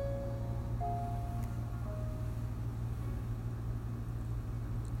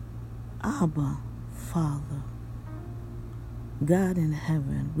Abba, Father, God in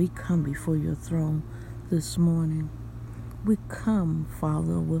heaven, we come before your throne this morning. We come,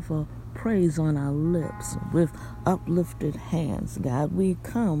 Father, with a praise on our lips, with uplifted hands, God. We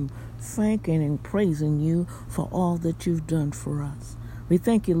come thanking and praising you for all that you've done for us. We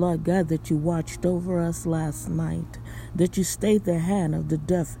thank you, Lord God, that you watched over us last night, that you stayed the hand of the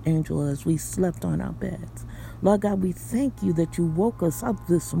death angel as we slept on our beds. Lord God, we thank you that you woke us up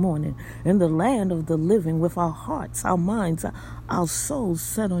this morning in the land of the living with our hearts, our minds, our souls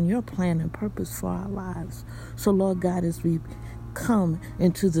set on your plan and purpose for our lives. So, Lord God, as we come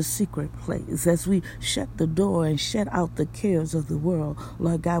into the secret place, as we shut the door and shut out the cares of the world,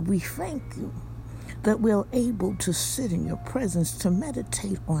 Lord God, we thank you that we're able to sit in your presence, to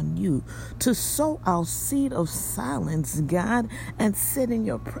meditate on you, to sow our seed of silence, God, and sit in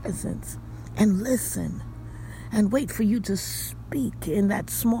your presence and listen and wait for you to speak in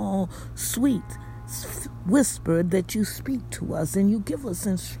that small, sweet whisper that you speak to us and you give us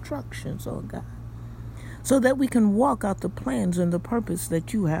instructions, oh God, so that we can walk out the plans and the purpose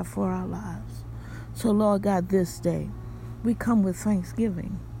that you have for our lives. So, Lord God, this day, we come with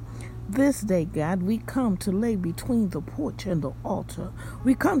thanksgiving. This day, God, we come to lay between the porch and the altar.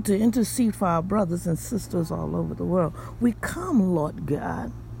 We come to intercede for our brothers and sisters all over the world. We come, Lord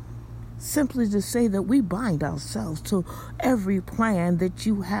God, simply to say that we bind ourselves to every plan that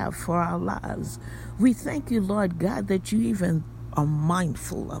you have for our lives. We thank you, Lord God, that you even are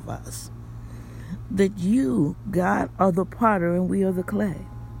mindful of us. That you, God, are the potter and we are the clay.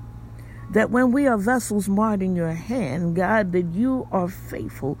 That when we are vessels marred in your hand, God, that you are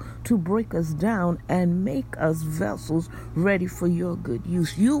faithful to break us down and make us vessels ready for your good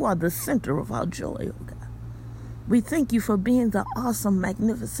use. You are the center of our joy, oh God. We thank you for being the awesome,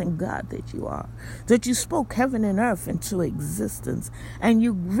 magnificent God that you are, that you spoke heaven and earth into existence, and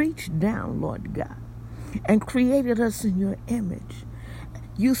you reached down, Lord God, and created us in your image.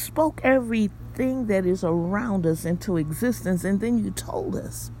 You spoke everything that is around us into existence, and then you told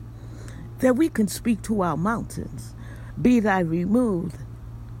us that we can speak to our mountains, be thy removed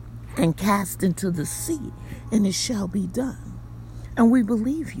and cast into the sea, and it shall be done. And we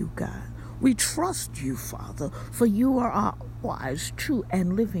believe you, God. We trust you, Father, for you are our wise, true,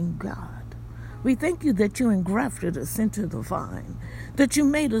 and living God. We thank you that you engrafted us into the vine, that you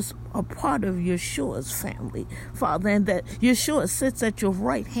made us a part of Yeshua's family, Father, and that Yeshua sits at your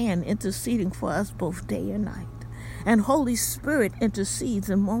right hand interceding for us both day and night. And Holy Spirit intercedes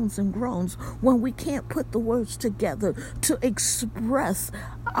and moans and groans when we can't put the words together to express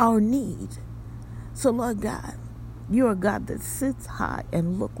our need. So, Lord God, you're a God that sits high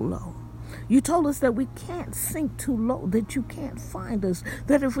and look low. You told us that we can't sink too low, that you can't find us,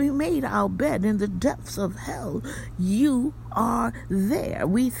 that if we made our bed in the depths of hell, you are there.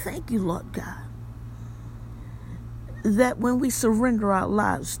 We thank you, Lord God, that when we surrender our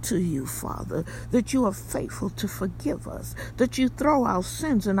lives to you, Father, that you are faithful to forgive us, that you throw our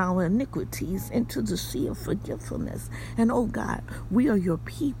sins and our iniquities into the sea of forgetfulness. And, oh God, we are your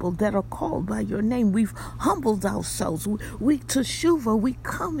people that are called by your name. We've humbled ourselves. We teshuva, we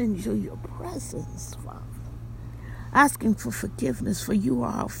come into your presence, Father, asking for forgiveness, for you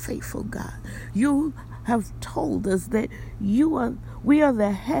are our faithful God. You have told us that we are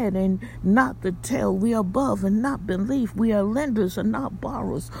the head and not the tail. We are above and not beneath. We are lenders and not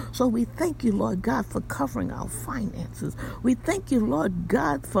borrowers. So we thank you, Lord God, for covering our finances. We thank you, Lord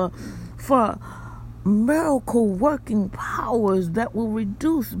God, for miracle working powers that will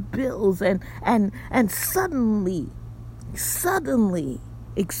reduce bills and suddenly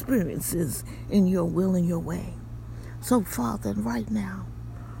experiences in your will and your way. So, Father, right now,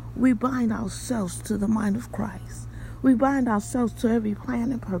 we bind ourselves to the mind of Christ. We bind ourselves to every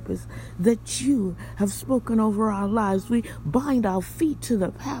plan and purpose that you have spoken over our lives. We bind our feet to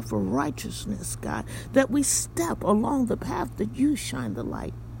the path of righteousness, God, that we step along the path that you shine the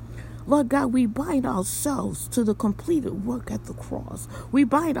light. Lord God, we bind ourselves to the completed work at the cross. We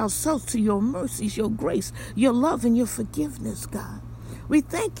bind ourselves to your mercies, your grace, your love, and your forgiveness, God. We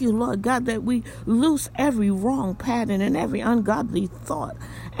thank you, Lord God, that we loose every wrong pattern and every ungodly thought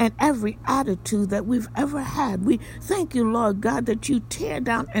and every attitude that we've ever had. We thank you, Lord God, that you tear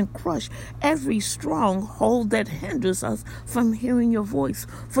down and crush every stronghold that hinders us from hearing your voice.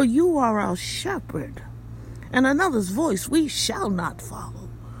 For you are our shepherd, and another's voice we shall not follow.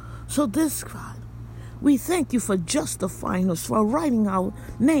 So this, God, we thank you for justifying us, for writing our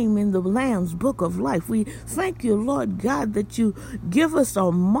name in the Lamb's book of life. We thank you, Lord God, that you give us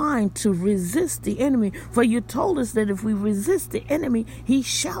a mind to resist the enemy. For you told us that if we resist the enemy, he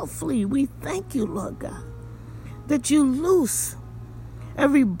shall flee. We thank you, Lord God, that you loose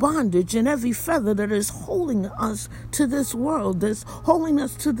every bondage and every feather that is holding us to this world, that's holding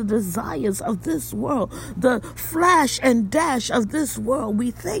us to the desires of this world, the flash and dash of this world.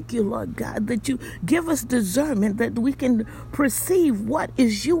 We thank you, Lord God, that you give us discernment, that we can perceive what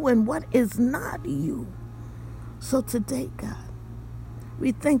is you and what is not you. So today, God,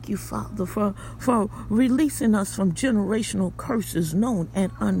 we thank you, Father, for releasing us from generational curses, known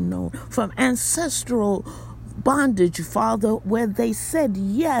and unknown, from ancestral bondage, Father, where they said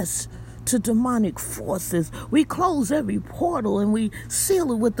yes to demonic forces. We close every portal and we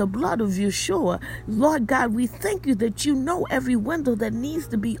seal it with the blood of Yeshua. Lord God, we thank you that you know every window that needs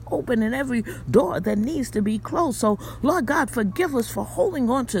to be open and every door that needs to be closed. So, Lord God, forgive us for holding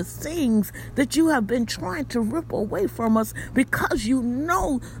on to things that you have been trying to rip away from us, because you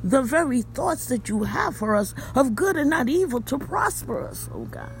know the very thoughts that you have for us of good and not evil, to prosper us, oh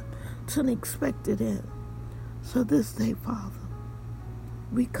God, to an expected end. So this day, Father,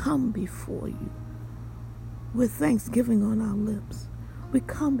 we come before you with thanksgiving on our lips. We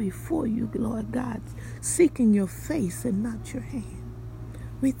come before you, Lord God, seeking your face and not your hand.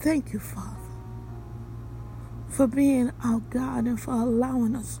 We thank you, Father, for being our God and for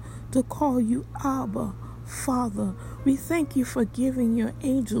allowing us to call you Abba, Father. We thank you for giving your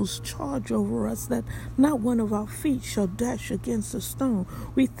angels charge over us, that not one of our feet shall dash against a stone.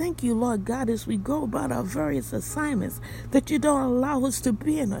 We thank you, Lord God, as we go about our various assignments, that you don't allow us to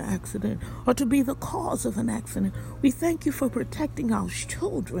be in an accident or to be the cause of an accident. We thank you for protecting our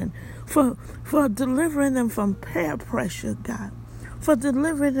children, for delivering them from peer pressure, God, for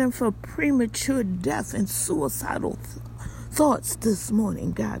delivering them from premature death and suicidal thoughts this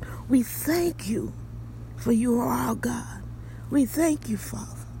morning, God. We thank you, for you are our God. We thank you,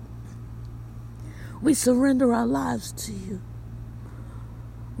 Father. We surrender our lives to you.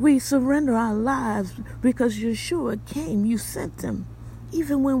 We surrender our lives because Yeshua came. You sent him.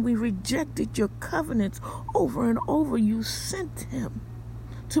 Even when we rejected your covenants over and over, you sent him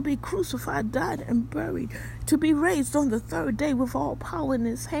to be crucified, died, and buried, to be raised on the third day with all power in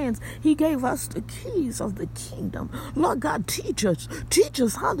his hands. He gave us the keys of the kingdom. Lord God, teach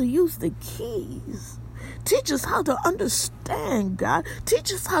us how to use the keys. Teach us how to understand, God.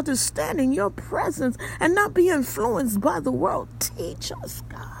 Teach us how to stand in your presence and not be influenced by the world. Teach us,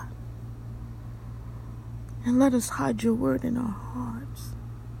 God. And let us hide your word in our hearts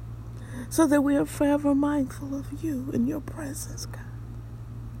so that we are forever mindful of you and your presence, God.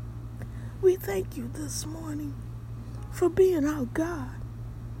 We thank you this morning for being our God,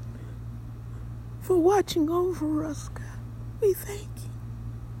 for watching over us, God. We thank you.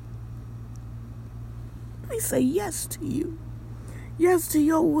 We say yes to you. Yes to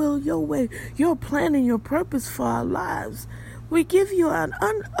your will, your way, your plan, and your purpose for our lives. We give you an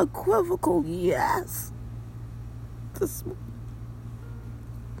unequivocal yes this morning.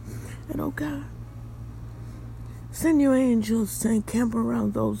 And oh God, send your angels to encamp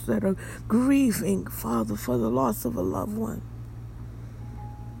around those that are grieving, Father, for the loss of a loved one.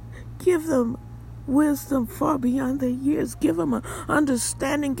 Give them wisdom far beyond their years. Give them an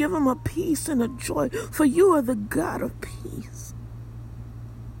understanding. Give them a peace and a joy, for you are the God of peace.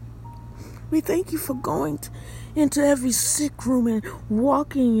 We thank you for going into every sick room and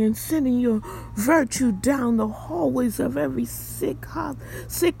walking and sending your virtue down the hallways of every sick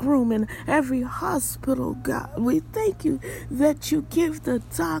room and every hospital, God. We thank you that you give the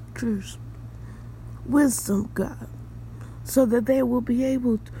doctors wisdom, God, so that they will be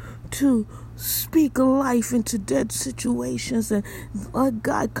able to speak life into dead situations, and Lord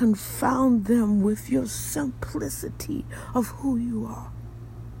God, confound them with your simplicity of who you are.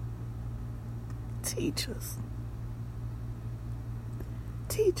 Teach us.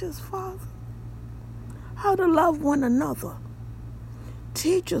 Teach us, Father, how to love one another.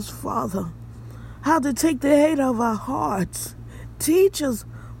 Teach us, Father, how to take the hate of our hearts. Teach us,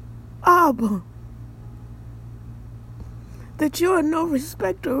 Abba, that you are no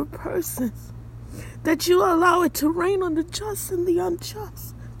respecter of persons, that you allow it to rain on the just and the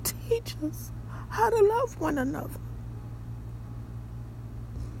unjust. Teach us how to love one another.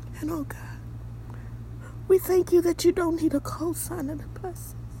 And oh God, we thank you that you don't need a cosign of the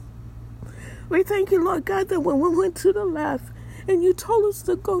blessings. We thank you, Lord God, that when we went to the left and you told us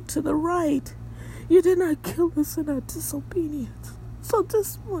to go to the right, you did not kill us in our disobedience. So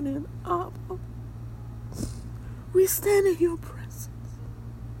this morning, Abba, we stand in your presence.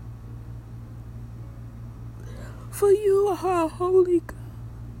 For you are a holy God.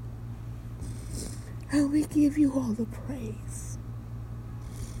 And we give you all the praise.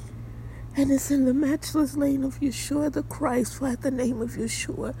 And it's in the matchless name of Yeshua the Christ, for at the name of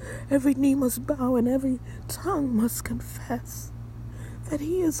Yeshua, every knee must bow and every tongue must confess that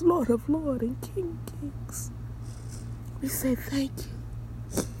he is Lord of Lords and King of Kings. We say thank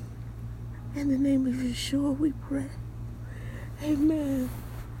you. In the name of Yeshua we pray. Amen.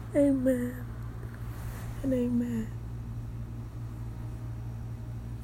 Amen. And amen.